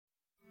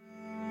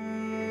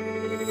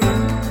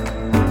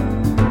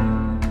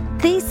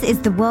This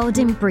is The World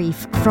in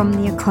Brief from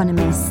The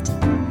Economist.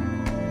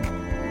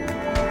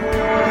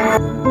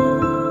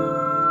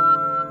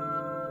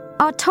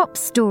 Our top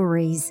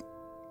stories.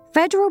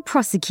 Federal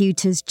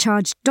prosecutors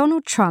charged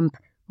Donald Trump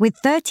with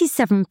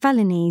 37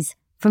 felonies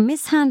for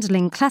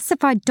mishandling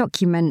classified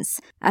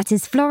documents at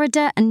his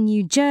Florida and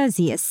New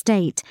Jersey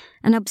estate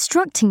and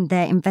obstructing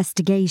their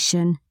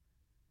investigation.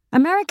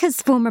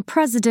 America's former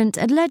president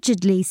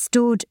allegedly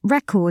stored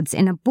records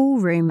in a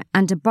ballroom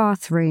and a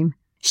bathroom,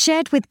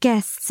 shared with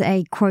guests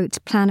a, quote,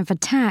 plan of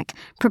attack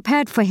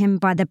prepared for him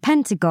by the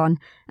Pentagon,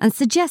 and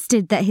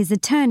suggested that his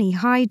attorney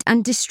hide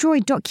and destroy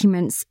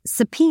documents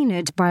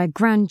subpoenaed by a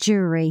grand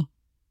jury.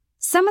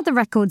 Some of the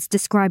records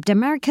described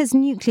America's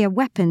nuclear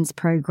weapons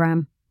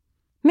program.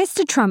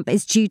 Mr. Trump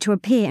is due to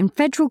appear in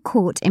federal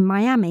court in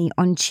Miami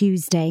on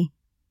Tuesday.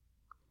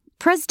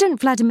 President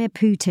Vladimir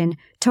Putin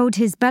told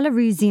his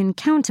Belarusian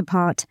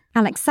counterpart,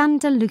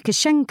 Alexander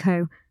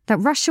Lukashenko, that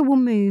Russia will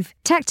move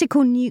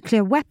tactical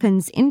nuclear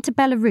weapons into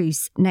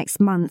Belarus next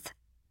month.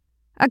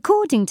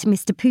 According to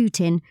Mr.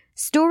 Putin,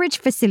 storage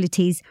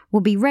facilities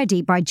will be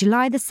ready by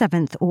July the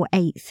 7th or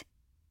 8th.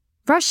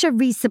 Russia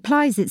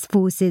resupplies its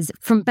forces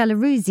from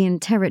Belarusian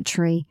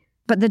territory,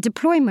 but the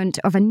deployment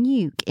of a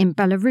nuke in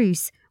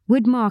Belarus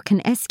would mark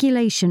an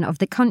escalation of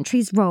the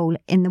country's role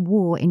in the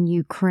war in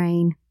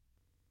Ukraine.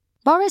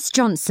 Boris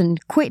Johnson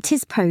quit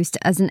his post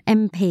as an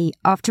MP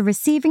after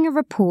receiving a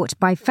report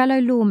by fellow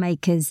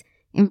lawmakers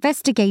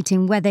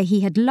investigating whether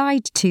he had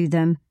lied to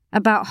them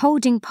about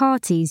holding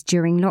parties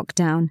during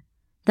lockdown.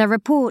 The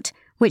report,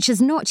 which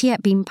has not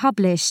yet been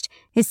published,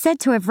 is said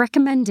to have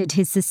recommended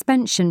his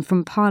suspension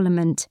from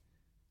Parliament.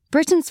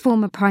 Britain's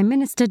former Prime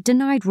Minister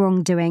denied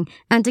wrongdoing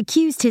and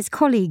accused his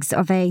colleagues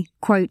of a,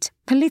 quote,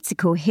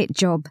 political hit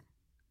job.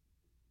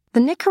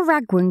 The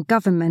Nicaraguan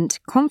government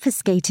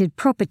confiscated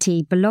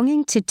property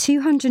belonging to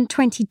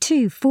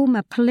 222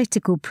 former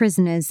political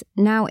prisoners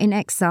now in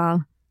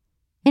exile.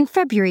 In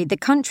February, the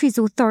country's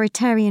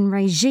authoritarian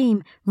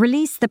regime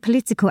released the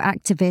political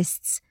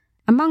activists,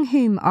 among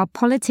whom are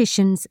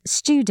politicians,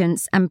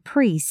 students, and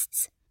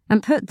priests,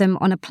 and put them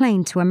on a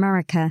plane to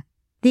America.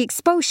 The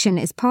expulsion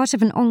is part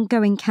of an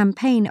ongoing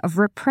campaign of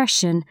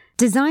repression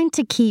designed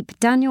to keep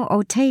Daniel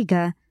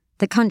Ortega,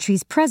 the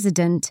country's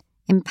president,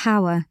 in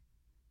power.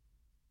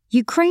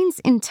 Ukraine's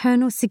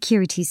Internal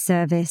Security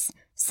Service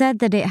said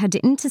that it had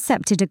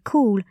intercepted a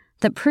call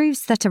that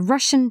proves that a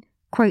Russian,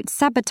 quote,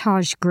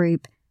 sabotage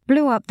group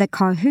blew up the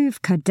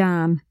Kakhovka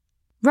Dam.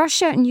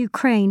 Russia and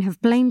Ukraine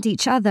have blamed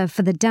each other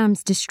for the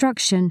dam's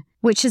destruction,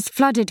 which has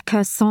flooded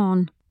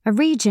Kherson, a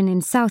region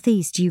in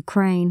southeast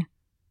Ukraine.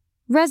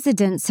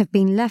 Residents have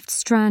been left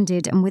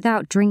stranded and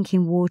without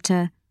drinking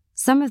water.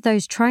 Some of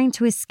those trying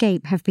to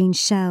escape have been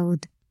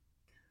shelled.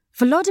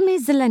 Volodymyr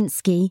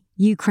Zelensky,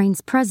 Ukraine's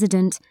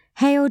president,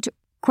 hailed,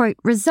 quote,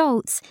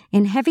 results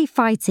in heavy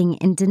fighting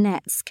in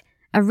Donetsk,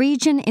 a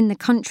region in the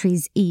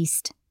country's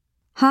east.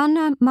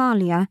 Hanna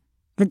Maliar,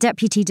 the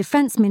deputy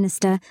defense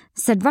minister,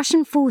 said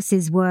Russian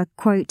forces were,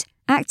 quote,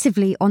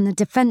 actively on the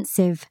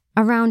defensive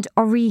around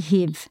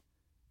Orihyiv,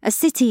 a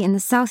city in the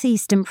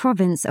southeastern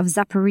province of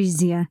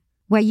Zaporizhia,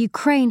 where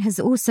Ukraine has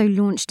also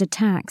launched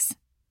attacks.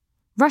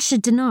 Russia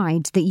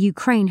denied that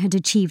Ukraine had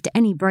achieved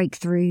any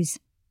breakthroughs.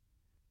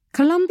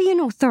 Colombian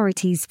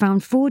authorities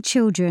found 4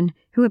 children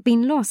who had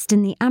been lost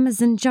in the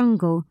Amazon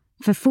jungle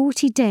for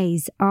 40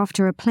 days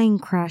after a plane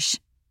crash.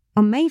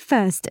 On May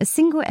 1st, a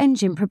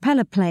single-engine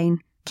propeller plane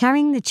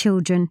carrying the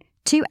children,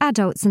 2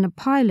 adults and a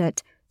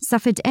pilot,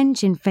 suffered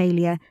engine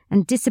failure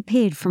and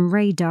disappeared from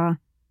radar.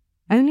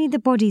 Only the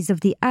bodies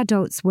of the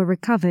adults were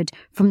recovered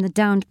from the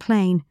downed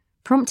plane,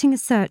 prompting a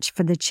search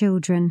for the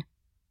children.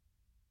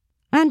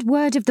 And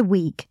word of the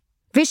week,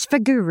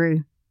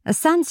 Vishvaguru, a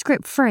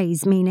Sanskrit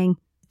phrase meaning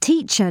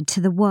teacher to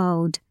the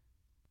world.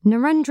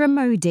 Narendra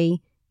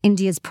Modi,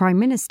 India's Prime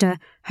Minister,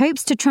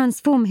 hopes to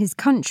transform his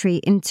country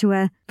into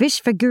a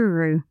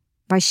Vishvaguru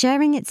by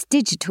sharing its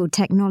digital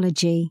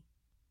technology.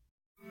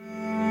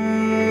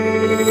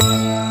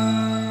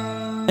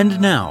 And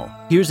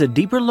now, here's a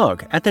deeper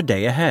look at the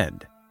day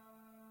ahead.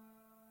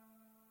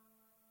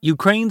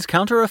 Ukraine's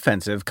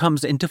counteroffensive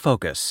comes into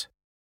focus.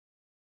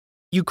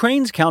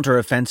 Ukraine's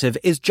counteroffensive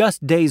is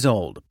just days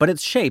old, but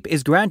its shape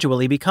is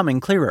gradually becoming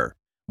clearer.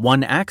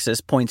 One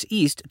axis points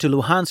east to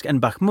Luhansk and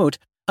Bakhmut,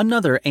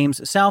 another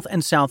aims south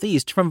and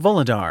southeast from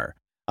Volodar.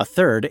 A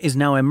third is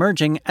now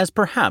emerging as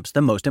perhaps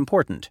the most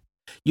important.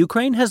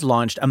 Ukraine has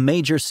launched a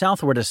major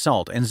southward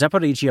assault in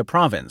Zaporizhia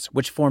province,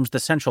 which forms the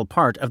central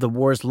part of the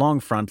war's long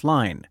front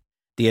line.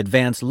 The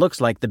advance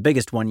looks like the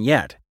biggest one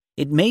yet.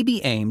 It may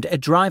be aimed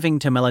at driving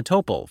to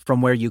Melitopol,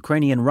 from where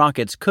Ukrainian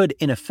rockets could,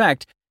 in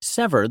effect,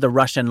 sever the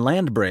Russian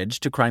land bridge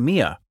to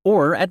Crimea,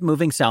 or at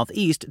moving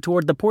southeast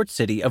toward the port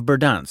city of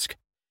Berdansk.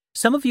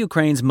 Some of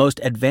Ukraine's most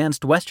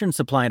advanced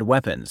Western-supplied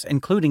weapons,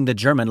 including the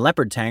German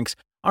Leopard tanks,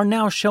 are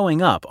now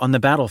showing up on the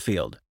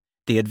battlefield.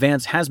 The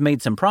advance has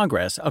made some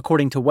progress,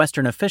 according to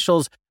Western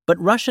officials, but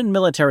Russian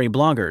military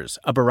bloggers,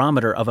 a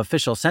barometer of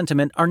official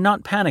sentiment, are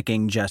not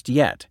panicking just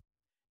yet.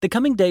 The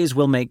coming days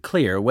will make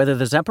clear whether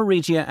the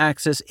Zaporizhia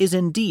Axis is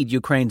indeed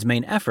Ukraine's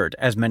main effort,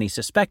 as many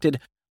suspected,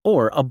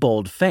 or a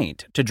bold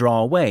feint to draw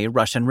away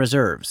Russian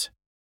reserves.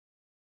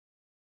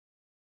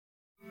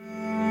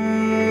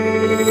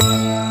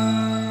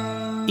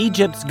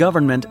 Egypt's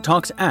government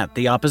talks at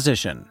the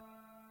opposition.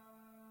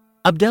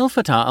 Abdel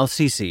Fattah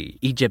al-Sisi,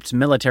 Egypt's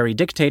military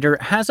dictator,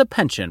 has a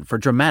penchant for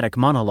dramatic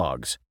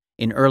monologues.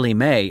 In early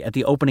May, at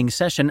the opening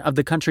session of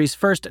the country's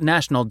first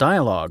national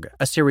dialogue,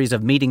 a series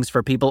of meetings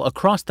for people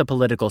across the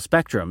political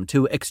spectrum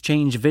to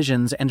exchange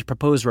visions and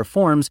propose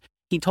reforms,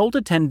 he told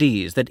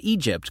attendees that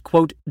Egypt,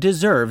 quote,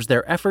 deserves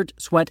their effort,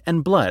 sweat,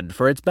 and blood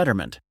for its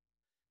betterment.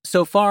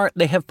 So far,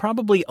 they have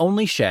probably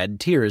only shed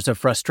tears of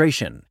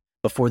frustration.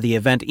 Before the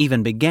event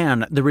even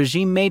began, the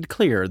regime made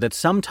clear that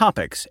some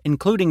topics,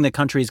 including the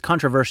country's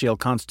controversial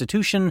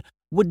constitution,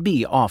 would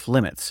be off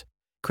limits.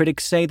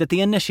 Critics say that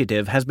the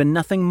initiative has been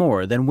nothing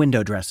more than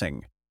window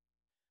dressing.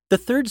 The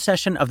third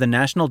session of the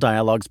National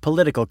Dialogue's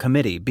Political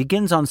Committee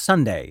begins on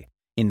Sunday.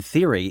 In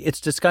theory, its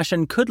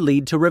discussion could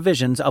lead to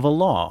revisions of a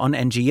law on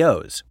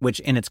NGOs, which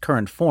in its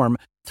current form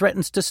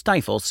threatens to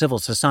stifle civil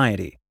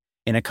society.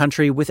 In a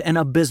country with an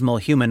abysmal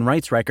human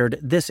rights record,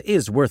 this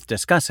is worth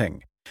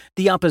discussing.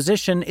 The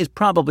opposition is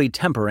probably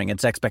tempering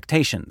its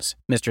expectations.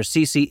 Mr.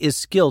 Sisi is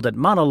skilled at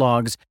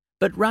monologues,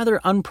 but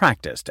rather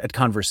unpracticed at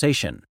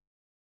conversation.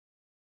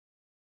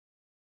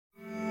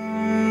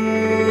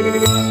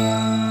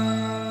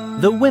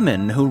 The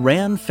women who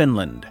ran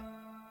Finland.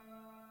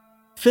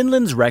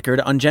 Finland's record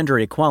on gender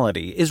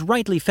equality is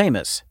rightly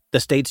famous. The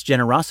state's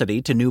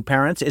generosity to new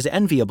parents is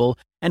enviable,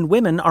 and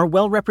women are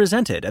well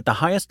represented at the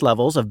highest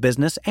levels of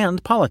business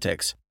and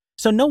politics.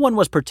 So no one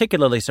was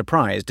particularly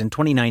surprised in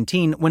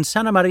 2019 when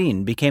Sanna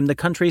Marin became the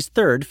country's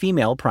third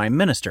female prime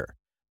minister.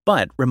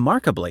 But,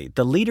 remarkably,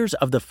 the leaders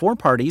of the four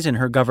parties in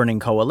her governing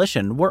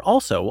coalition were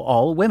also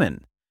all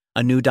women.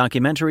 A new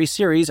documentary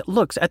series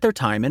looks at their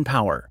time in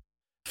power.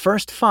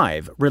 First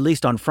Five,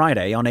 released on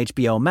Friday on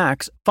HBO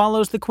Max,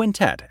 follows the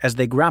quintet as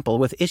they grapple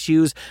with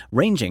issues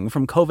ranging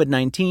from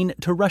COVID-19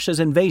 to Russia's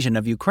invasion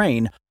of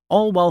Ukraine,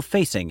 all while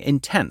facing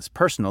intense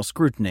personal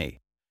scrutiny.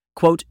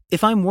 Quote,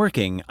 if I'm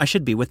working, I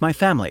should be with my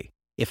family.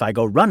 If I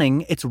go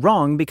running, it's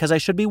wrong because I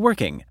should be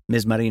working,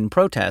 Ms. Marin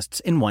protests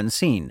in one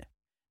scene.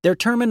 Their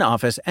term in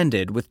office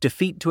ended with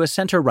defeat to a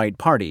center-right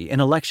party in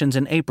elections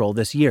in April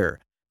this year,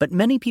 but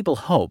many people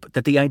hope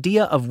that the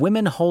idea of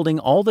women holding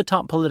all the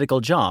top political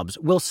jobs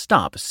will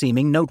stop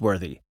seeming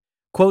noteworthy.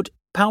 Quote,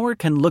 power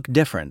can look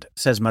different,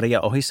 says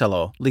Maria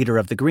Ohisalo, leader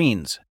of the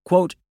Greens.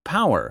 Quote,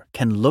 power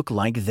can look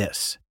like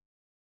this.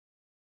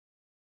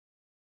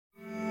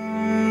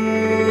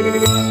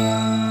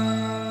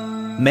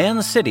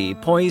 Man City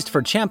poised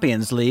for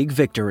Champions League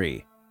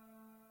victory.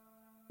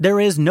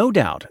 There is no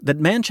doubt that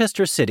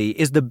Manchester City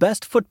is the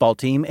best football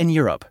team in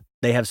Europe.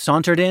 They have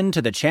sauntered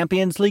into the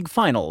Champions League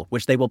final,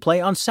 which they will play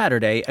on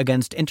Saturday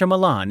against Inter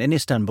Milan in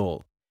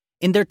Istanbul.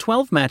 In their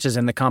 12 matches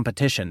in the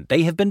competition,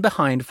 they have been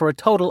behind for a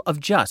total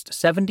of just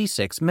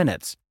 76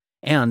 minutes.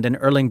 And in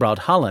Erling Braut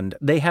Haaland,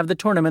 they have the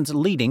tournament's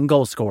leading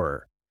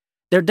goalscorer.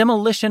 Their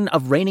demolition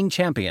of reigning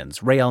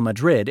champions Real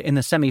Madrid in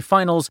the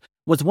semi-finals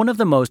was one of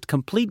the most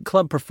complete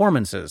club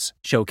performances,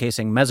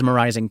 showcasing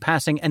mesmerizing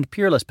passing and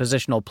peerless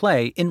positional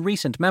play in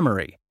recent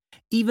memory.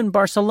 Even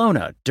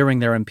Barcelona, during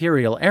their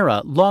imperial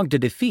era, logged a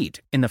defeat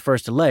in the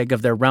first leg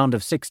of their round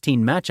of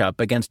 16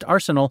 matchup against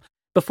Arsenal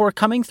before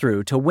coming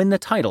through to win the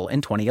title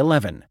in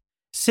 2011.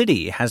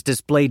 City has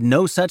displayed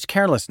no such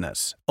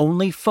carelessness,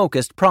 only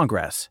focused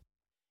progress.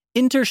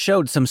 Inter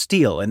showed some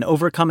steel in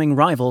overcoming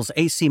rivals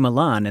AC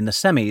Milan in the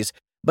semis,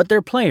 but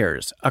their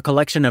players, a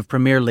collection of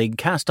Premier League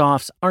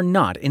cast-offs, are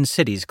not in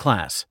City's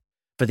class.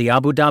 For the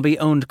Abu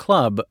Dhabi-owned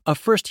club, a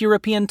first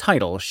European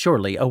title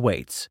surely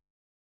awaits.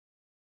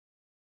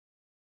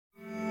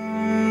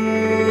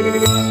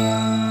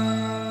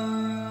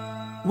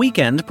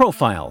 Weekend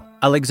profile: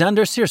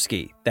 Alexander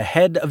Syrski, the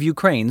head of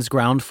Ukraine's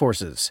ground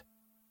forces.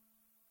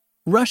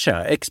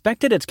 Russia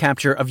expected its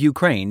capture of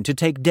Ukraine to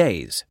take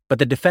days, but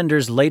the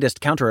defenders' latest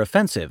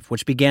counteroffensive,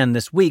 which began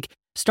this week,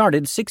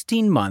 started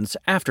 16 months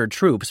after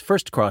troops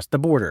first crossed the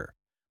border.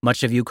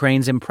 Much of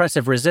Ukraine's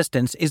impressive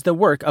resistance is the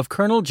work of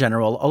Colonel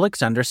General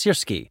Alexander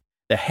Syrski,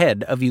 the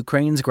head of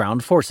Ukraine's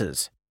ground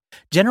forces.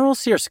 General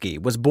Syrski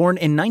was born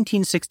in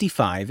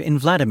 1965 in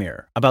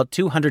Vladimir, about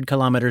 200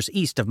 kilometers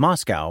east of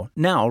Moscow,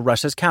 now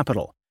Russia's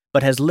capital,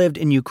 but has lived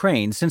in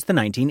Ukraine since the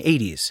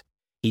 1980s.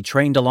 He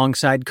trained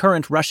alongside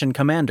current Russian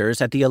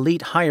commanders at the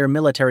elite Higher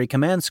Military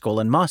Command School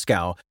in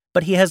Moscow,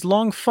 but he has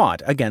long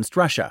fought against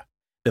Russia.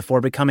 Before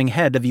becoming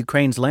head of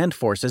Ukraine's land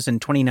forces in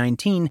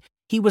 2019,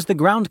 he was the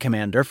ground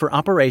commander for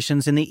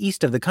operations in the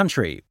east of the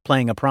country,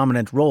 playing a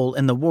prominent role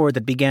in the war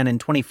that began in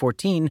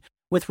 2014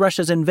 with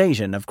Russia's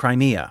invasion of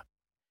Crimea.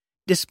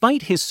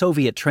 Despite his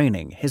Soviet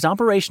training, his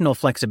operational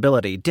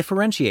flexibility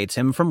differentiates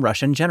him from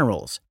Russian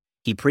generals.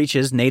 He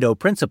preaches NATO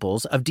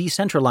principles of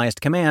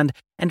decentralized command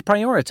and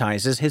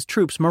prioritizes his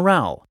troops'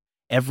 morale.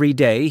 Every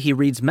day, he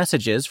reads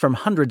messages from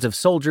hundreds of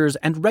soldiers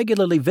and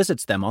regularly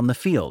visits them on the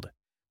field.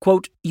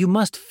 Quote, "You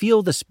must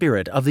feel the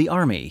spirit of the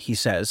army," he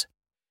says.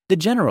 The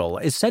general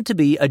is said to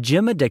be a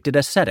gym-addicted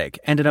ascetic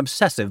and an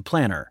obsessive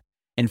planner.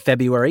 In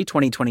February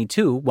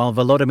 2022, while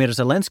Volodymyr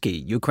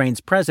Zelensky,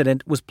 Ukraine's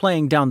president, was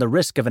playing down the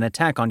risk of an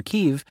attack on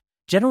Kyiv,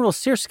 General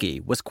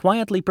Syrskyi was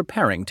quietly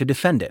preparing to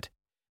defend it.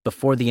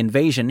 Before the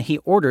invasion, he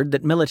ordered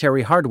that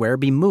military hardware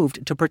be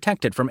moved to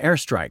protect it from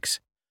airstrikes.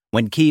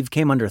 When Kyiv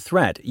came under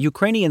threat,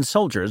 Ukrainian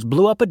soldiers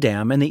blew up a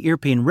dam in the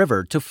Irpin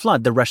River to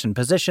flood the Russian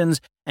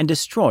positions and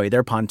destroy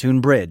their pontoon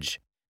bridge.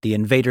 The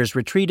invaders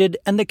retreated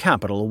and the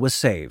capital was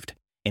saved.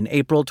 In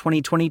April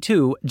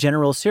 2022,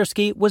 General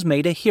Syrskyi was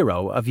made a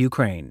hero of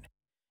Ukraine.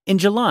 In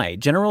July,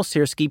 General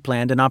Syrskyi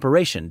planned an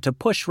operation to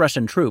push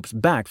Russian troops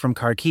back from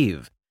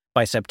Kharkiv.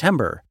 By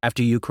September,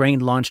 after Ukraine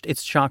launched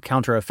its shock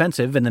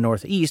counteroffensive in the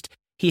northeast,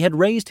 he had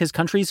raised his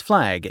country's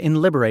flag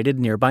in liberated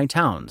nearby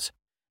towns.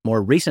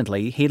 More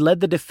recently, he led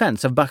the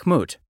defense of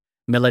Bakhmut.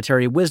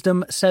 Military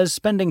wisdom says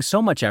spending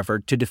so much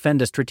effort to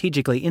defend a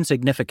strategically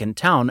insignificant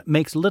town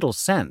makes little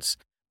sense.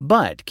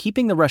 But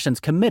keeping the Russians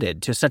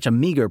committed to such a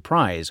meager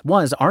prize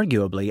was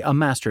arguably a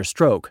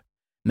masterstroke.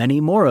 Many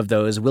more of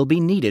those will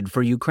be needed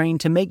for Ukraine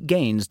to make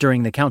gains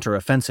during the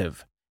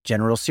counteroffensive.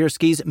 General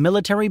Syrskyi's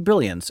military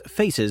brilliance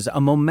faces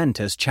a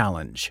momentous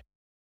challenge.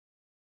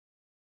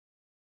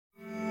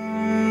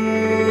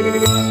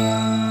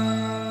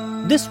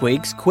 This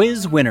week's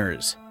quiz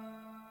winners.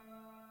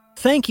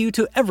 Thank you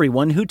to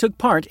everyone who took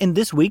part in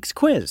this week's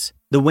quiz.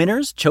 The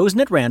winners chosen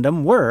at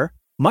random were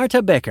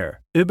Marta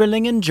Becker,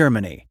 Überlingen,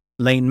 Germany;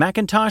 Lane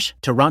McIntosh,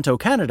 Toronto,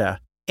 Canada;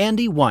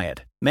 Andy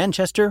Wyatt,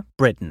 Manchester,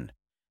 Britain.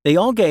 They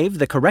all gave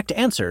the correct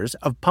answers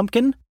of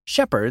pumpkin,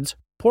 shepherd's,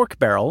 pork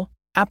barrel,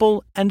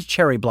 apple, and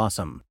cherry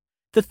blossom.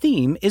 The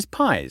theme is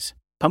pies: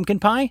 pumpkin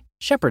pie,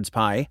 shepherd's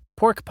pie,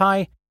 pork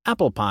pie,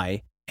 apple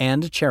pie,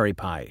 and cherry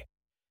pie.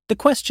 The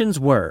questions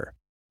were: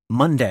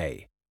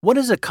 Monday. What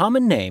is a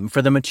common name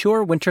for the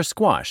mature winter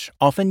squash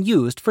often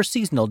used for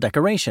seasonal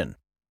decoration?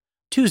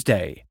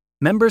 Tuesday.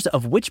 Members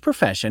of which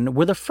profession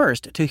were the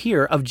first to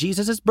hear of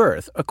Jesus'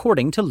 birth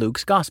according to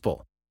Luke's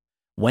Gospel?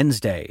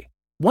 Wednesday.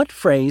 What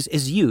phrase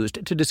is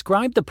used to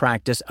describe the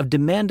practice of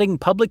demanding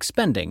public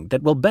spending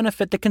that will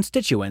benefit the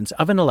constituents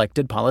of an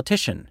elected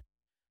politician?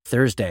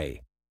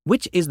 Thursday.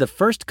 Which is the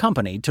first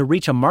company to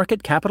reach a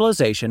market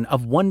capitalization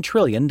of $1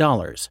 trillion?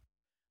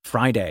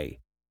 Friday.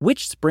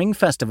 Which spring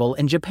festival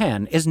in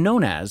Japan is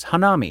known as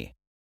Hanami?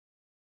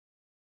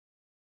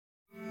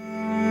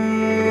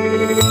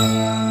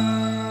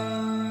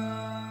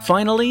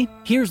 Finally,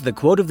 here's the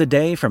quote of the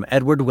day from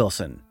Edward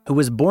Wilson, who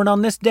was born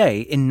on this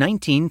day in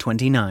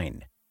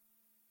 1929.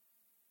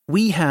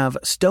 We have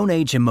Stone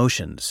Age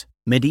emotions,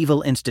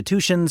 medieval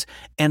institutions,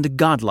 and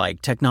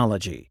godlike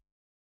technology.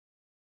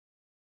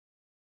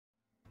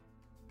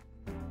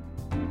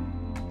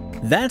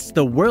 That's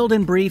The World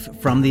in Brief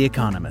from The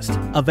Economist,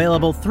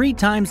 available 3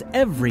 times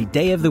every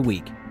day of the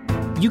week.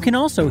 You can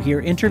also hear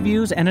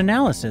interviews and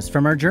analysis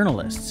from our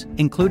journalists,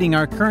 including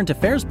our current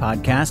affairs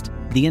podcast,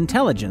 The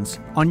Intelligence,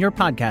 on your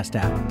podcast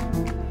app.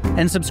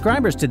 And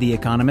subscribers to The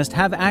Economist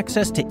have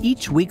access to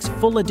each week's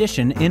full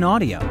edition in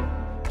audio.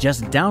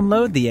 Just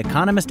download The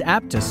Economist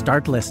app to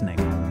start listening.